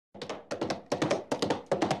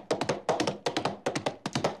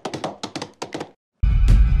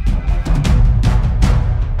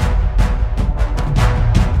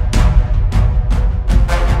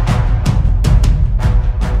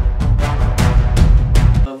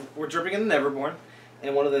jumping into Neverborn,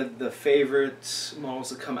 and one of the favorite models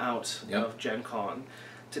that come out Yep. of Gen Con,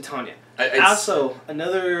 Titania. It's- Also,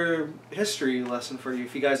 another history lesson for you.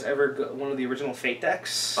 If you guys ever got one of the original Fate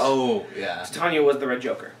decks, Oh, yeah. Titania was the Red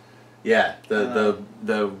Joker. Yeah,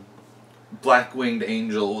 the black-winged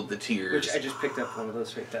angel with the tears. Which I just picked up one of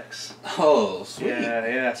those Fate decks. Oh, sweet.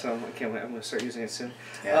 Yeah, so I can't wait. I'm going to start using it soon.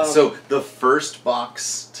 Yeah, so the first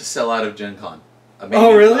box to sell out of Gen Con.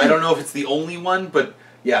 Oh, really? I don't know if it's the only one, but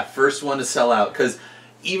yeah, first one to sell out. Because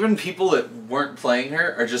even people that weren't playing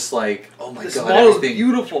her are just like, oh my this god, model's everything,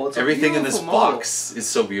 beautiful. It's everything in this beautiful model. box is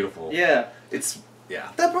so beautiful. Yeah. It's,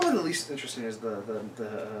 yeah. That probably the least interesting is the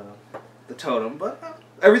totem, but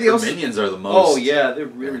everything The else. minions are the most. Oh yeah, they're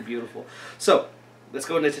really beautiful. So let's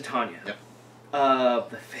go into Titania. Yep.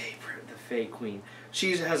 The Fae Queen.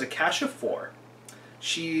 She has a cache of 4.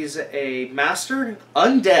 She's a master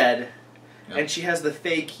undead, and she has the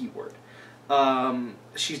Fae keyword.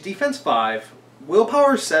 She's defense 5,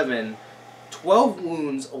 willpower 7, 12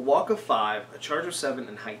 wounds, a walk of 5, a charge of 7,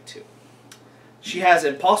 and height 2. She has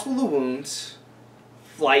impossible to wounds,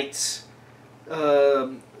 flight,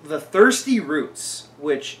 the Thirsty Roots,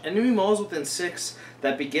 which enemy models within 6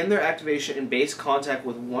 that begin their activation in base contact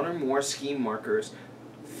with one or more scheme markers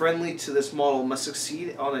friendly to this model must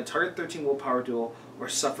succeed on a target 13 willpower duel or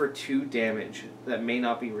suffer 2 damage that may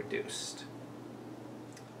not be reduced.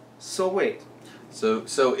 So wait. So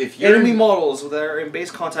if you're Enemy models that are in base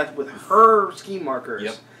contact with her scheme markers,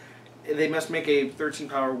 Yep. they must make a 13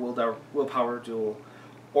 power willpower duel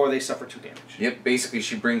or they suffer 2 damage. Yep, basically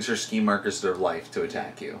she brings her scheme markers to life to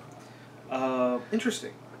attack you.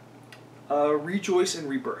 Interesting. Rejoice and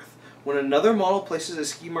Rebirth. When another model places a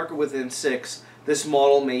scheme marker within 6, this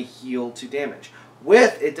model may heal 2 damage.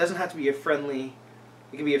 It doesn't have to be a friendly.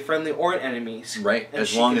 It can be a friendly or an enemy. Right,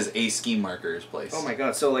 as long as a scheme marker is placed. Oh my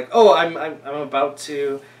god! So like, oh, I'm about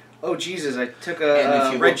to. Oh Jesus! I took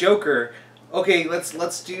a Red Joker. Okay,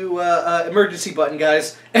 let's do emergency button,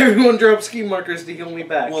 guys. Everyone drop scheme markers to heal me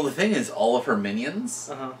back. Well, the thing is, all of her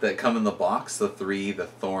minions that come in the box, the 3, the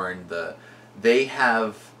Thorn, they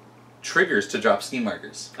have triggers to drop scheme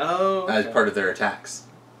markers as part of their attacks.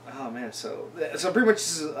 Oh man, so pretty much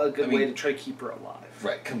this is a good way to try to keep her alive.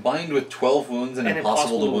 Right, combined with 12 wounds and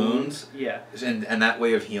impossible to wound. Yeah. And that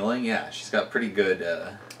way of healing, yeah, she's got pretty good...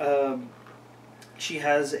 She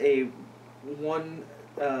has a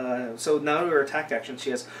so now her attack action,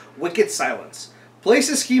 she has Wicked Silence. Place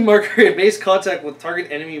a scheme marker in base contact with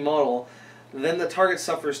target enemy model, then the target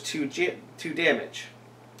suffers 2 damage.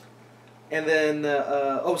 And then,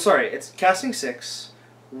 it's casting 6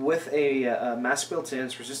 with a mask built in,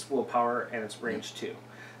 it's resistible power, and it's range 2.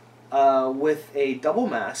 With a double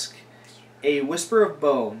mask, a Whisper of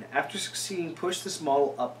Bone. After succeeding, push this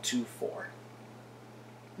model up to 4.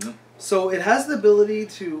 Yep. So it has the ability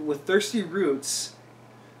to, with Thirsty Roots.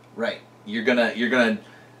 Right, you're gonna hit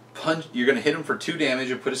them for 2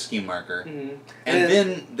 damage and put a scheme marker, and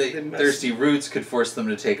then the Thirsty Roots could force them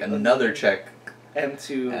to take another check. And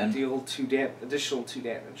deal additional 2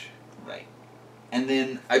 damage. Right. And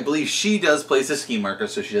then I believe she does place a scheme marker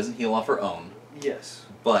so she doesn't heal off her own. Yes.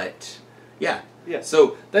 But yeah. Yeah.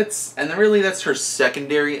 So that's her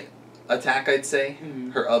secondary attack, I'd say.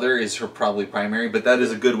 Her other is her probably primary, but that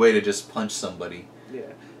is a good way to just punch somebody.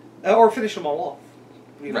 Yeah. Or finish them all off.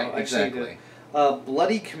 Right, exactly.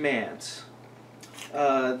 Bloody Command.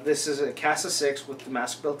 This is a cast of 6 with the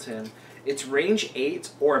mask built in. It's range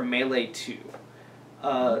 8 or melee 2.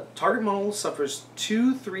 Target model suffers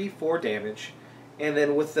 2, 3, 4 damage, and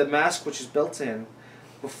then with the mask, which is built in,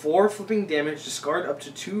 before flipping damage, discard up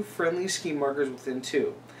to 2 friendly scheme markers within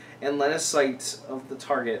 2, and line of sight of the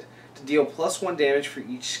target to deal +1 damage for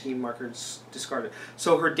each scheme marker discarded.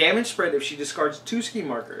 So her damage spread, if she discards 2 scheme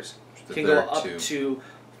markers, can go up to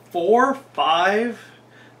 4, 5,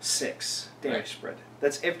 6 damage spread.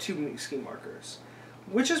 That's if 2 scheme markers.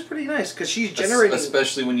 Which is pretty nice, because she's generating...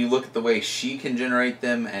 Especially when you look at the way she can generate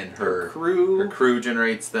them, and her crew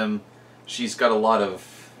generates them. She's got a lot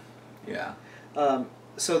of... Yeah.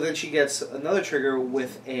 So then she gets another trigger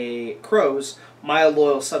with a Crow's My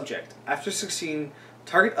Loyal Subject. After succeeding,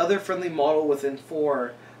 target other friendly model within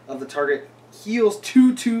 4 of the target heals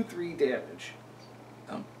 2, 2, 3 damage.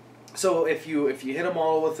 So if you hit a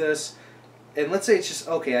model with this, and let's say it's just,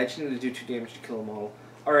 okay, I just need to do 2 damage to kill a model.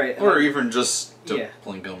 Alright. Or even just to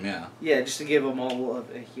blink them, yeah. Yeah, just to give a model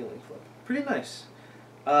a healing flip. Pretty nice.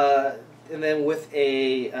 And then with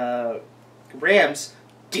a Rams,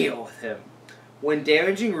 deal with him. When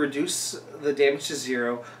damaging, reduce the damage to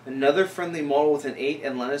 0. Another friendly model with an 8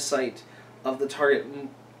 and line of sight of the target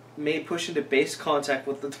may push into base contact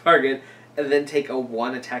with the target and then take a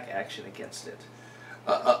 1 attack action against it.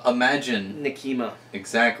 Imagine... Nekima.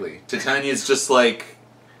 Exactly. Titania's just like,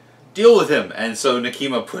 deal with him. And so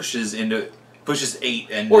Nekima pushes 8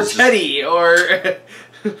 and... Or Teddy, or...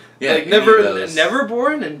 yeah, like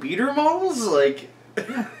Neverborn and beater models? Like...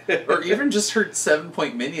 or even just her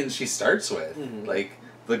 7-point minions she starts with. Mm-hmm. Like,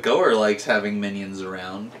 the goer likes having minions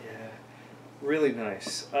around. Yeah. Really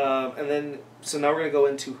nice. And then, so now we're going to go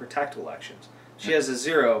into her tactical actions. She has a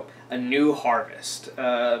 0, a new harvest.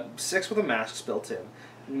 6 with a mask built in.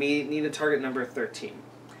 Need a target number 13.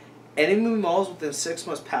 Enemy models within 6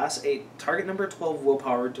 must pass a target number 12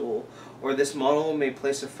 willpower duel, or this model may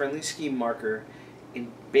place a friendly scheme marker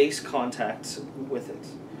in base contact with it.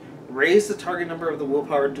 Raise the target number of the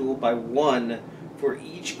willpower duel by 1 for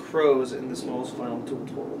each crows in this model's final duel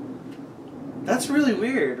total. That's really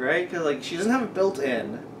weird, right? Because like she doesn't have it built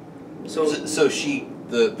in. So she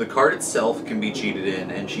the card itself can be cheated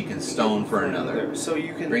in, and she can stone for another. So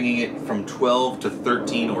you can bringing it from 12 to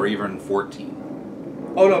 13 or even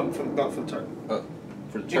 14. Oh no, not for the target.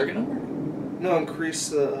 For the target number? No, increase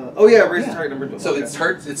the. Oh yeah, raise the target number 12. So it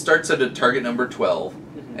starts at a target number 12,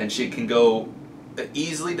 and she can go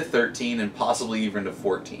easily to 13 and possibly even to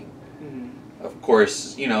 14. Mm-hmm. Of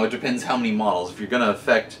course, it depends how many models. If you're going to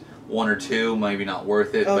affect 1 or 2, maybe not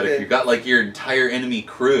worth it. Okay. But if you've got like your entire enemy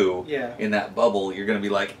crew in that bubble, you're going to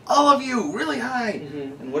be like, all of you, really high.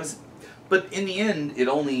 Mm-hmm. And what is? But in the end, it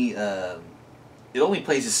only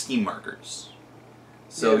places scheme markers.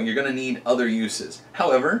 So you're going to need other uses.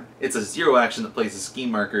 However, it's a 0 action that places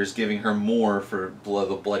scheme markers, giving her more for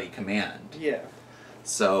the bloody command. Yeah.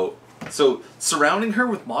 So surrounding her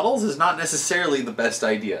with models is not necessarily the best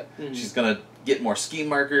idea. Mm-hmm. She's going to get more scheme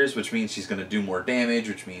markers, which means she's going to do more damage,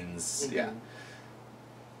 which means,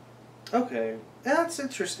 Okay, that's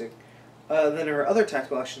interesting. Then her other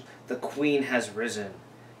tactical action, the Queen has risen.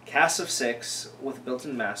 Cast of 6 with a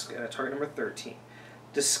built-in mask and a target number 13.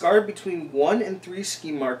 Discard between 1 and 3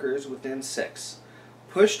 scheme markers within 6.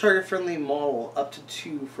 Push target friendly model up to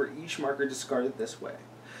 2 for each marker discarded this way.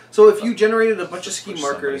 So if you generated a bunch of scheme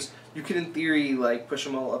markers, you can in theory like push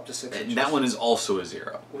them all up to 6. And that one is also a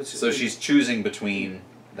 0. So she's choosing between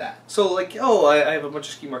that. So like, I have a bunch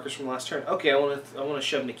of scheme markers from last turn. Okay, I want to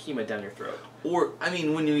shove Nekima down your throat. Or I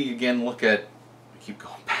mean, when you again look at, I keep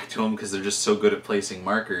going back to them because they're just so good at placing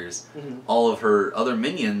markers. Mm-hmm. All of her other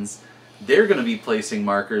minions, they're going to be placing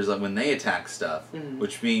markers when they attack stuff,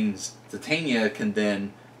 which means Titania can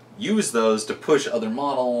then use those to push other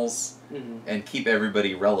models and keep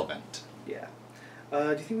everybody relevant. Yeah. Do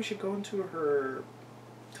you think we should go into her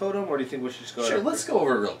totem, or do you think we should just go? Sure, let's go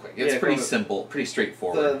over it real quick. It's pretty simple, pretty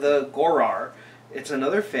straightforward. The Gorar, it's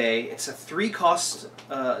another Fae. It's a 3-cost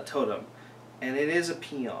totem, and it is a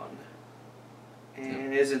peon,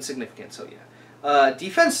 and it is insignificant. So yeah.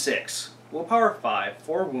 Defense 6. Willpower 5,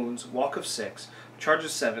 4 wounds, walk of 6, charge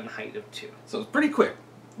of 7, height of 2. So it's pretty quick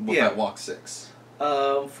with that walk 6.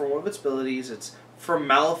 For one of its abilities, it's from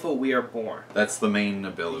Malifaux we are born. That's the main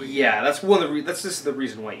ability. Yeah, that's one of the that's just the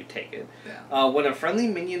reason why you take it. Yeah. When a friendly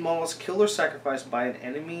minion model is killed or sacrificed by an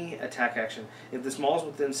enemy attack action, if this model is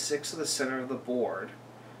within 6 of the center of the board,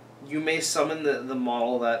 you may summon the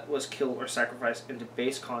model that was killed or sacrificed into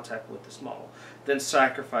base contact with this model. Then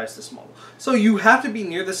sacrifice this model. So you have to be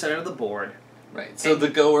near the center of the board. Right. So the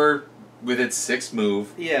goer, with its 6th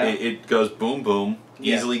move, it goes boom boom,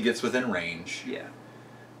 easily gets within range. Yeah.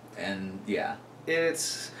 And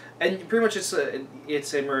and pretty much it's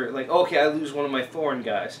like, okay, I lose one of my thorn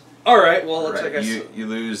guys. All right, well let's I guess you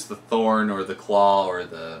lose the thorn or the claw or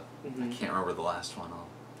the I can't remember the last one.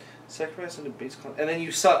 Sacrifice into base contact, and then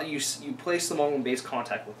you place them all in base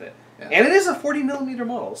contact with it. Yeah. And it is a 40mm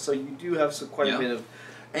model, so you do have quite a bit of.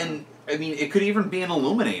 And I mean, it could even be an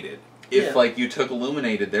illuminated. If like you took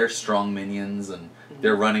illuminated, they're strong minions and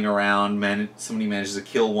they're running around. Somebody manages to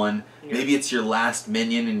kill one. Yeah. Maybe it's your last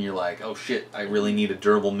minion, and you're like, oh shit, I really need a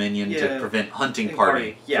durable minion to prevent hunting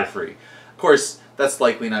party for free. Of course, that's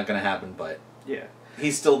likely not going to happen, but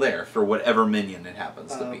he's still there for whatever minion it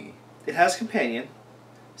happens to be. It has companion.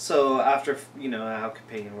 So after, how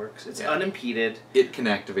companion works, it's unimpeded. It can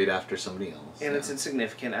activate after somebody else. And it's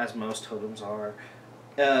insignificant, as most totems are.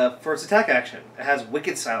 For its attack action, it has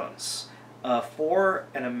Wicked Silence, 4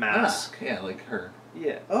 and a mask. Yeah, like her.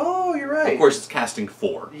 Yeah. Oh, you're right. Of course, it's casting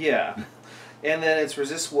 4. Yeah. And then it's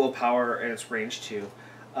Resist Willpower, and it's range 2.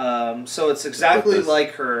 So it's exactly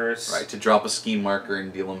like hers. Right, to drop a scheme marker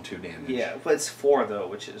and deal them 2 damage. Yeah, but it's 4, though,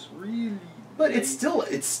 which is really... But it's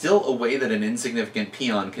still a way that an insignificant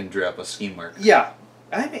peon can drop a scheme marker. Yeah.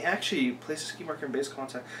 I may actually place a scheme marker in base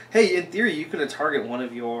contact. Hey, in theory, you could target one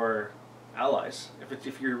of your allies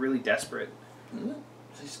if you're really desperate.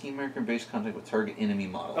 Scheme marker in base contact with target enemy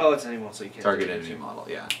model. Oh, it's enemy model, so you can't. Target enemy model,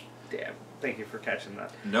 yeah. Damn. Thank you for catching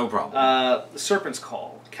that. No problem. The Serpent's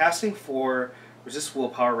Call. Casting 4, resist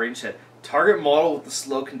willpower, range hit. Target model with the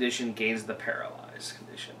slow condition gains the paralyzed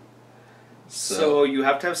condition. So you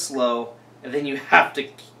have to have slow, and then you have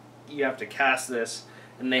to cast this,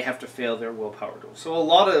 and they have to fail their willpower duel. So a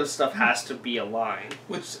lot of stuff has to be aligned.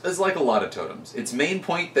 Which is like a lot of totems. Its main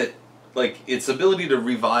point that, like, its ability to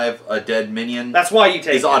revive a dead minion. That's why you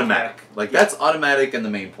take is automatic. Yeah. Like that's automatic and the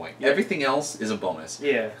main point. Yeah. Everything else is a bonus.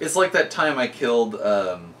 Yeah. It's like that time I killed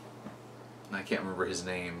I can't remember his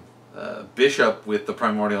name. Bishop with the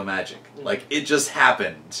primordial magic. Like it just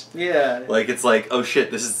happened. Yeah. Like it's like, oh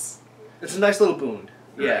shit, this is. It's a nice little boon.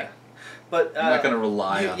 Yeah. Right. But I'm not gonna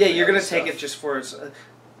rely on. Yeah, you're gonna stuff. take it just for its.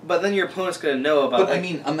 But then your opponent's gonna know about. But I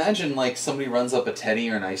mean, imagine like somebody runs up a Teddy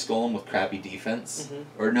or an Ice Golem with crappy defense,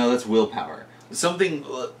 or no, that's willpower. Something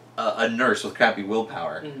a nurse with crappy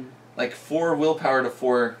willpower, like 4 willpower to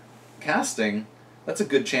 4 casting. That's a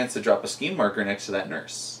good chance to drop a scheme marker next to that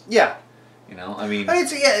nurse. Yeah. You know, I mean,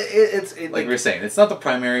 it's like we were saying, it's not the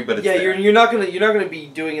primary, but it's there. you're not gonna be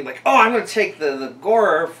doing it like, oh, I'm gonna take the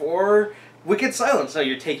Gore for Wicked Silence. No,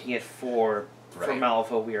 you're taking it for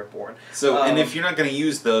Malifaux We Are Born. So, and if you're not gonna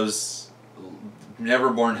use those,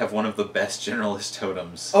 Neverborn have one of the best generalist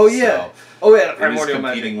totems. Oh yeah, the Primordial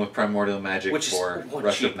Magic. Competing with Primordial Magic Which for is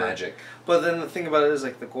Rush cheaper. of Magic. But then the thing about it is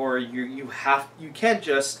like the Gore, you can't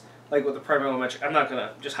just. Like with the Primordial Magic, I'm not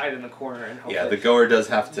gonna just hide in the corner and hope. Yeah, the goer does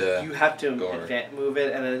have to. You have to move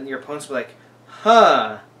it, and then your opponents will be like,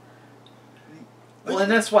 huh. Well, and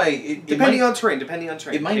that's why depending on terrain,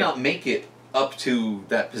 it might not make it up to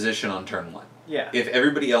that position on turn 1. Yeah. If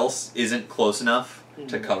everybody else isn't close enough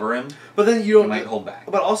to cover him, but then you might hold back.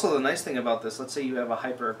 But also the nice thing about this, let's say you have a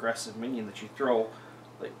hyper aggressive minion that you throw,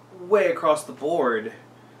 like way across the board.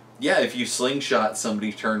 Yeah, if you slingshot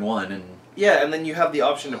somebody turn 1 and. Yeah, and then you have the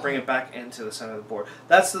option to bring it back into the center of the board.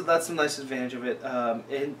 That's the nice advantage of it.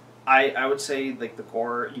 I would say like the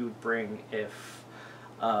Gore you would bring if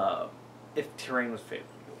terrain was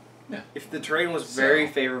favorable. Yeah. If the terrain was very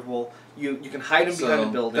favorable, you can hide him behind a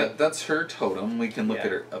building. That's her totem. We can look at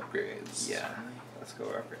her upgrades. Yeah, let's go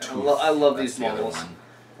upgrade. I love these models.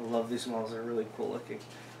 I love these models. They're really cool looking.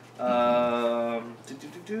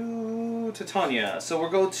 Titania. So we'll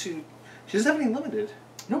go to. She doesn't have any limited.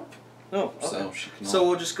 Nope. No. Okay. So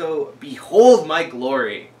we'll just go, Behold my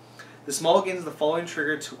glory. This model gains the following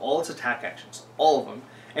trigger to all its attack actions. All of them.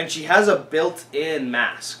 And she has a built-in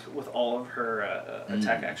mask with all of her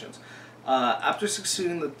attack actions. After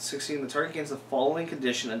succeeding the target gains the following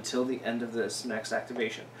condition until the end of this next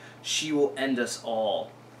activation. She will end us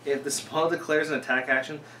all. If this model declares an attack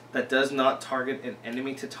action that does not target an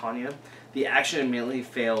enemy Titania, the action immediately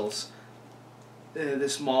fails.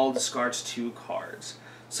 This model discards 2 cards.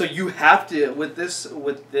 So you have to, with this...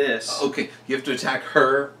 Okay, you have to attack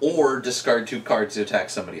her or discard 2 cards to attack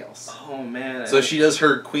somebody else. Oh, man. So she does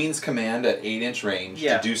her Queen's Command at 8-inch range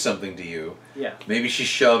to do something to you. Yeah. Maybe she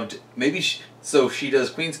shoved... So she does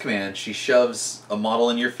Queen's Command, she shoves a model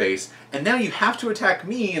in your face, and now you have to attack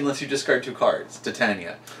me unless you discard 2 cards,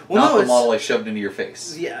 Titania. Well, not the model I shoved into your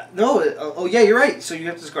face. Yeah, no, yeah, you're right. So you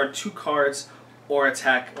have to discard 2 cards... or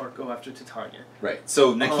attack, or go after Titania. Right.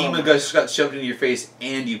 So Nakima got shoved into your face,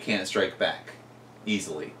 and you can't strike back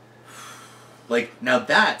easily. Like, now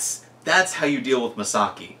that's how you deal with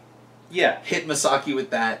Masaki. Yeah. Hit Masaki with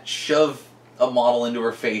that, shove a model into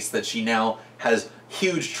her face that she now has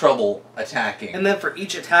huge trouble attacking. And then for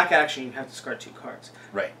each attack action, you have to discard 2 cards.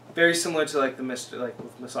 Right. Very similar to like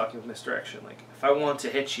with Masaki with Misdirection. Like, if I want to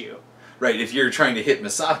hit you. Right. If you're trying to hit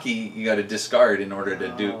Masaki, you got to discard in order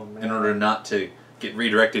in order not to get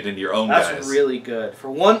redirected into your own guys. That's really good.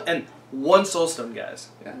 For one soulstone, guys.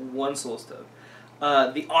 Yeah. 1 soulstone.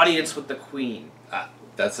 The Audience with the Queen.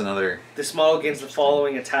 That's another... This model gains the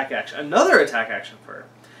following attack action. Another attack action for her.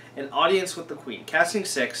 An Audience with the Queen. Casting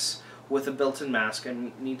 6 with a built-in mask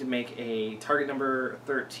and need to make a target number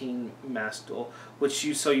 13 mask duel,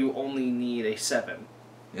 so you only need a 7.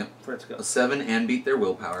 Yep. For it to go. A 7 and beat their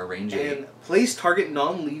willpower, range 8. And place target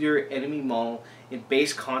non-leader enemy model in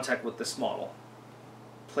base contact with this model.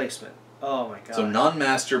 Placement. Oh my god. So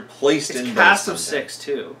non-master placed in base cast of contact. 6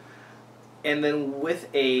 too. And then with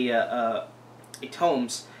a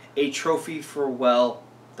tomes, a trophy for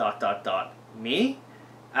me.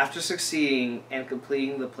 After succeeding and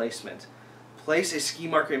completing the placement, place a ski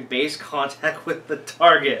marker in base contact with the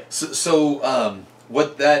target. So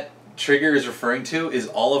what that trigger is referring to is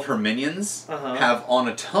all of her minions have on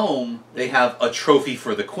a tome, they have a trophy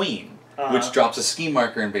for the queen, which drops a ski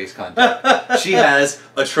marker in base contact. She has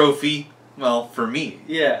a trophy Well, for me.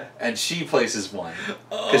 Yeah. And she places 1.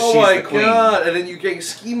 Oh she's my the queen. god! And then you're getting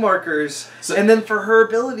ski markers. So, and then for her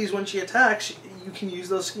abilities, when she attacks, you can use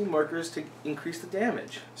those ski markers to increase the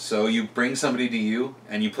damage. So you bring somebody to you,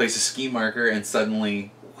 and you place a ski marker, and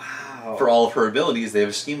suddenly, wow! For all of her abilities, they have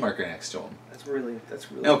a ski marker next to them. That's really.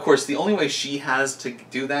 Now, of course, the only way she has to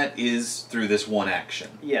do that is through this one action.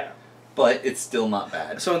 Yeah. But it's still not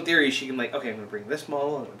bad. So in theory, she can okay, I'm going to bring this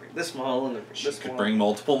model, I'm going to bring this model, and I'm going to bring this model. She could bring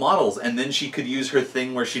multiple models, and then she could use her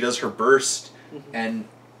thing where she does her burst, and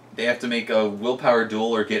they have to make a willpower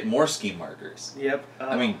duel or get more ski markers. Yep.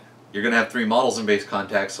 I mean, you're going to have 3 models in base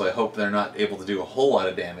contact, so I hope they're not able to do a whole lot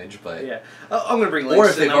of damage, but... Yeah. I'm going to bring Langston. Or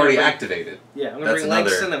if they've already activated. Yeah, I'm going to bring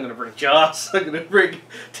Langston, I'm going to bring Joss, I'm going to bring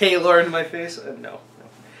Taylor into my face. No.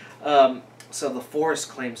 So the Forest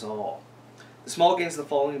claims all. The small gains the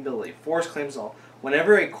following ability. Forest claims all.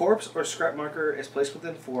 Whenever a corpse or scrap marker is placed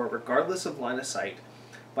within 4, regardless of line of sight,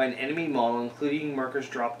 by an enemy model, including markers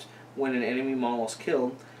dropped when an enemy model is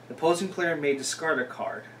killed, the opposing player may discard a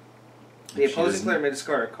card. The opposing player may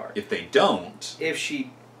discard a card. If they don't... If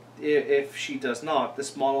she does not,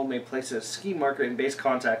 this model may place a ski marker in base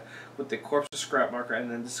contact with the corpse or scrap marker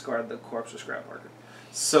and then discard the corpse or scrap marker.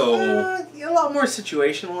 So... a lot more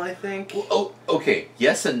situational, I think. Well, oh, okay.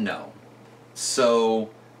 Yes and no. So,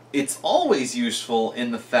 it's always useful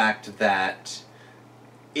in the fact that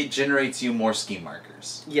it generates you more ski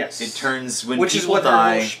markers. Yes. It turns when Which people is what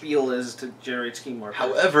die. the whole spiel is to generate ski markers.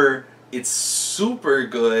 However, it's super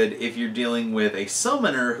good if you're dealing with a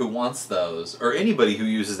summoner who wants those, or anybody who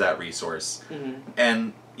uses that resource.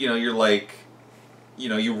 And, you're like,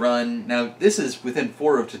 you run... Now, this is within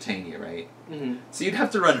 4 of Titania, right? So you'd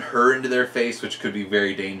have to run her into their face, which could be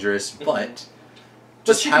very dangerous, but...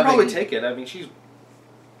 But she can probably take it. I mean, she's...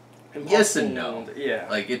 Yes and no. Yeah.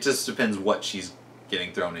 Like, it just depends what she's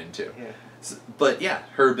getting thrown into. Yeah. So, but, yeah,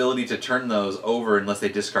 her ability to turn those over unless they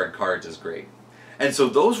discard cards is great. And so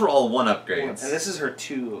those were all 1 upgrades. And this is her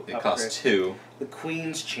 2 upgrade. It costs 2. The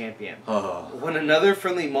Queen's Champion. Oh. When another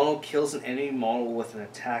friendly model kills an enemy model with an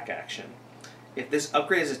attack action, if this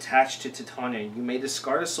upgrade is attached to Titania, you may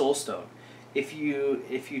discard a Soul Stone. If you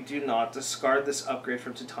do not, discard this upgrade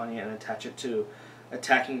from Titania and attach it to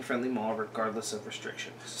attacking friendly model regardless of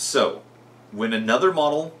restrictions. So, when another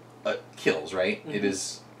model kills, right? It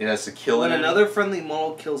has to kill when another friendly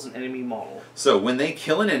model kills an enemy model. So when they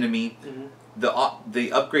kill an enemy, the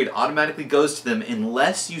upgrade automatically goes to them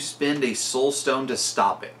unless you spend a soul stone to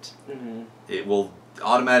stop it. It will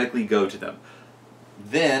automatically go to them.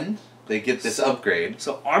 Then they get this upgrade.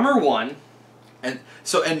 So armor 1, and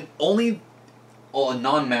only a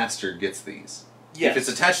non-master gets these. Yes. If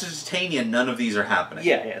it's attached to Titania, none of these are happening.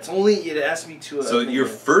 Yeah. It has to be to a... So your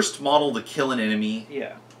first model to kill an enemy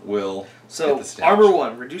will get the stage. Armor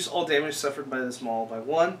 1. Reduce all damage suffered by this model by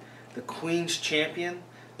 1. The Queen's Champion.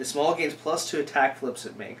 This model gains +2 attack flips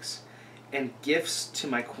it makes. And gifts to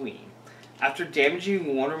my Queen. After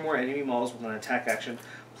damaging 1 or more enemy models with an attack action,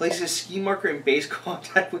 place a ski marker in base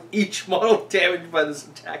contact with each model damaged by this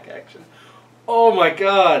attack action. Oh my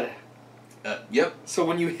god. Yep. So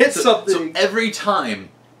when you hit something... So every time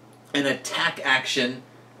an attack action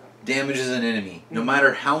damages an enemy, no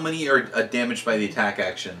matter how many are damaged by the attack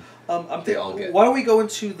action, they all get. Why don't we go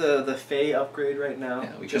into the Fae upgrade right now?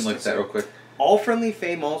 Yeah, we can look at that real quick. All friendly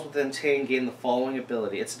Fae models within Titania gain the following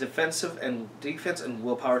ability. It's a defense and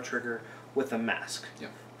willpower trigger with a mask. Yep.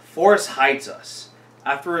 Forest hides us.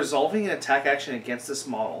 After resolving an attack action against this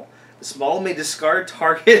model may discard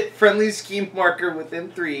target friendly ski marker within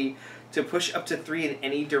 3 to push up to 3 in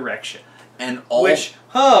any direction. And all...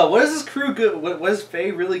 what is this crew good... What is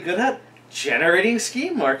Faye really good at? Generating ski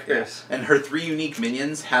markers. Yeah. And her 3 unique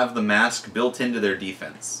minions have the mask built into their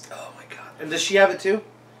defense. Oh my god. And does she have it too?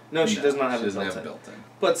 No, she does not have it built in.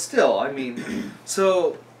 But still, I mean...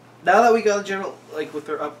 So, now that we got a general... Like, with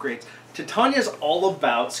her upgrades, Titania's all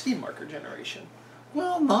about ski marker generation.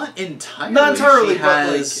 Well, not entirely. Not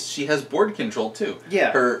entirely, she has board control too.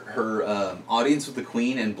 Yeah. Her audience with the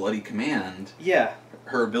Queen and Bloody Command. Yeah.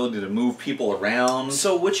 Her ability to move people around.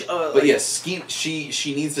 So which? But yes,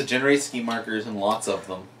 she needs to generate ski markers and lots of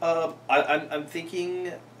them. I'm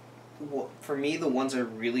thinking, for me, the ones I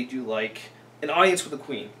really do like, an audience with the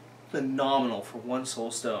Queen, phenomenal for 1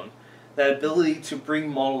 soul stone. That ability to bring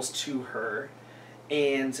models to her,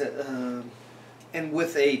 and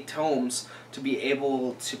with a tomes to be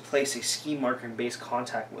able to place a ski marker in base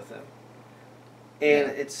contact with him. And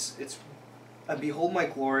it's Behold My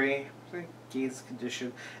Glory, gains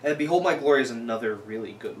condition, and Behold My Glory is another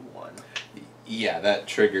really good one. Yeah, that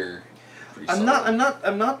trigger. pretty I'm solid.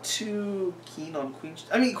 I'm not too keen on Queen.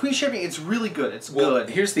 I mean, Queen Champion. It's really good. It's Well, good.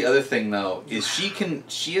 here's the other thing though: is she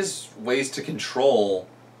has ways to control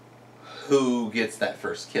who gets that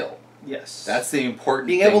first kill. Yes. That's the important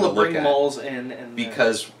being thing able to look bring at. malls in and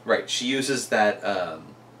Because right, she uses that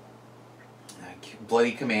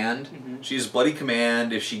Bloody Command. Mm-hmm. She uses Bloody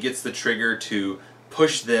Command if she gets the trigger to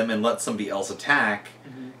push them and let somebody else attack.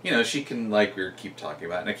 Mm-hmm. You know, she can, like we keep talking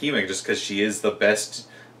about Nakima, just because she is the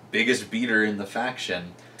biggest beater in the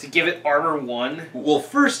faction. to give it armor 1. Well,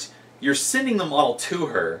 first you're sending the model to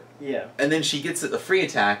her. Yeah. And then she gets a free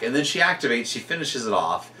attack, and then she activates. She finishes it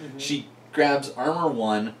off. Mm-hmm. She grabs armor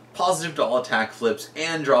 1, positive to all attack flips,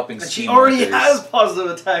 and dropping. And scheme she already markers. has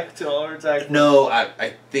positive attack to all her attack. No,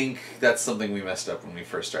 I think that's something we messed up when we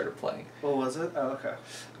first started playing. What was it? Oh, okay.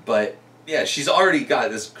 But yeah, she's already got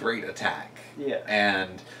this great attack. Yeah.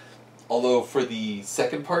 And although for the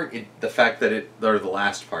second part, the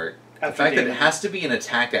last part, the After fact that it Damon. has to be an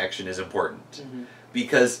attack action is important. Mm-hmm.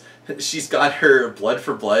 Because she's got her blood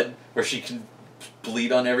for blood, where she can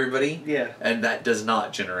bleed on everybody. Yeah. And that does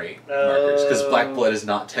not generate markers. Because black blood is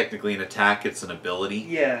not technically an attack, it's an ability.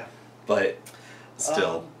 Yeah. But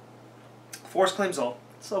still. Force claims all.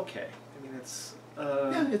 It's okay. I mean, it's...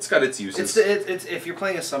 yeah, it's got its uses. It's if you're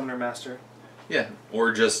playing a Summoner Master. Yeah,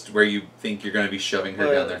 or just where you think you're going to be shoving her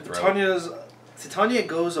down their throat. Titania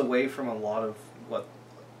goes away from a lot of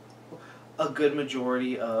a good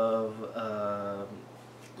majority of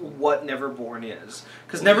what Neverborn is,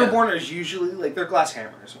 because Neverborn is usually like they're glass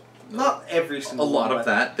hammers. Not every single. A lot one, of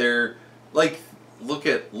that. They're like, look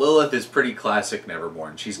at Lilith is pretty classic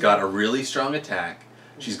Neverborn. She's got a really strong attack.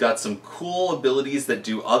 She's got some cool abilities that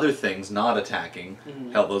do other things, not attacking.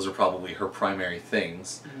 Mm-hmm. Hell, those are probably her primary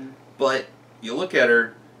things. Mm-hmm. But you look at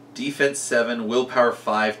her, defense 7, willpower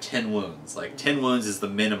 5, 10 wounds. Like, 10 wounds is the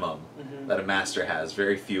minimum that a master has.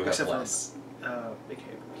 Very few have less.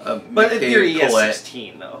 But in theory, he has Colette,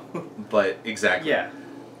 16, though. But, exactly. Yeah.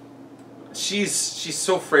 She's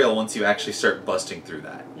so frail once you actually start busting through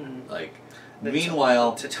that. Mm-hmm. Like,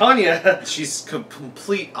 meanwhile, Titania... she's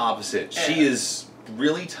complete opposite. She is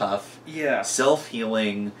really tough. Yeah.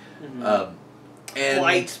 Self-healing. Mm-hmm. And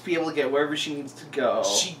light to be able to get wherever she needs to go.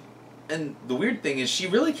 And the weird thing is, she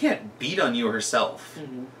really can't beat on you herself.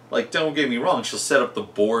 Mm-hmm. Like, don't get me wrong, she'll set up the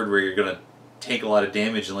board where you're gonna take a lot of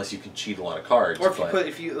damage unless you can cheat a lot of cards. Or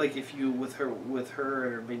if you with her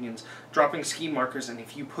and her minions dropping scheme markers, and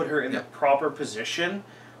if you put her in the proper position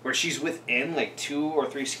where she's within like 2 or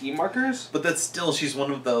 3 scheme markers. But that's still, she's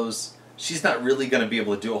one of those. She's not really gonna be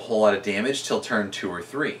able to do a whole lot of damage till turn 2 or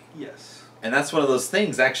 3. Yes. And that's one of those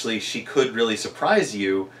things. Actually, she could really surprise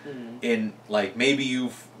you. In like maybe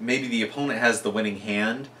the opponent has the winning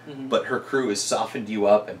hand, but her crew has softened you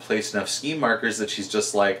up and placed enough scheme markers that she's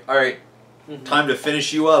just like, all right, time to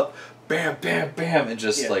finish you up, bam, bam, bam, and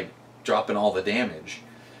just like dropping all the damage.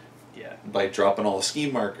 Yeah. By dropping all the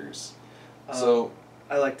scheme markers. So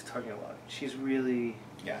I like Titania a lot. She's really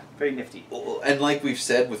very nifty. And like we've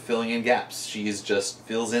said with filling in gaps, she's just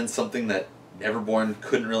fills in something that Neverborn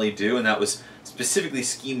couldn't really do, and that was specifically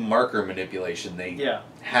scheme marker manipulation. They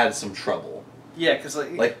had some trouble. Yeah, because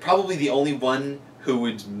like probably the only one who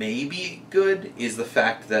would maybe good is the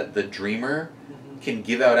fact that the Dreamer can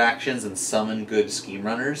give out actions and summon good scheme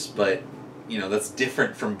runners, but you know that's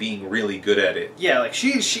different from being really good at it. Yeah, like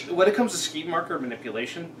she when it comes to scheme marker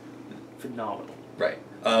manipulation, phenomenal. Right.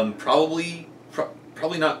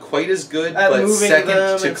 Probably not quite as good, at but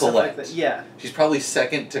second to Colette. Like yeah. She's probably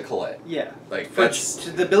second to Colette. Yeah. Like that's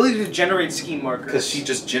the ability to generate scheme markers. Because she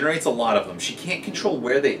just generates a lot of them. She can't control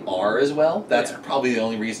where they are as well. That's probably the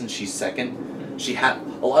only reason she's second. She a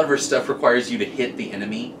lot of her stuff requires you to hit the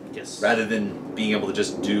enemy, rather than being able to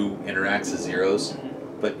just do interacts as zeros.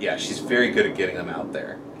 But yeah, she's very good at getting them out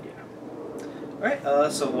there. Yeah. All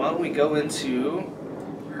right. So why don't we go into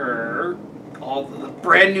her? All the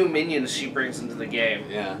brand new minions she brings into the game.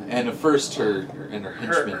 Yeah, and first her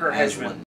henchmen, her henchmen.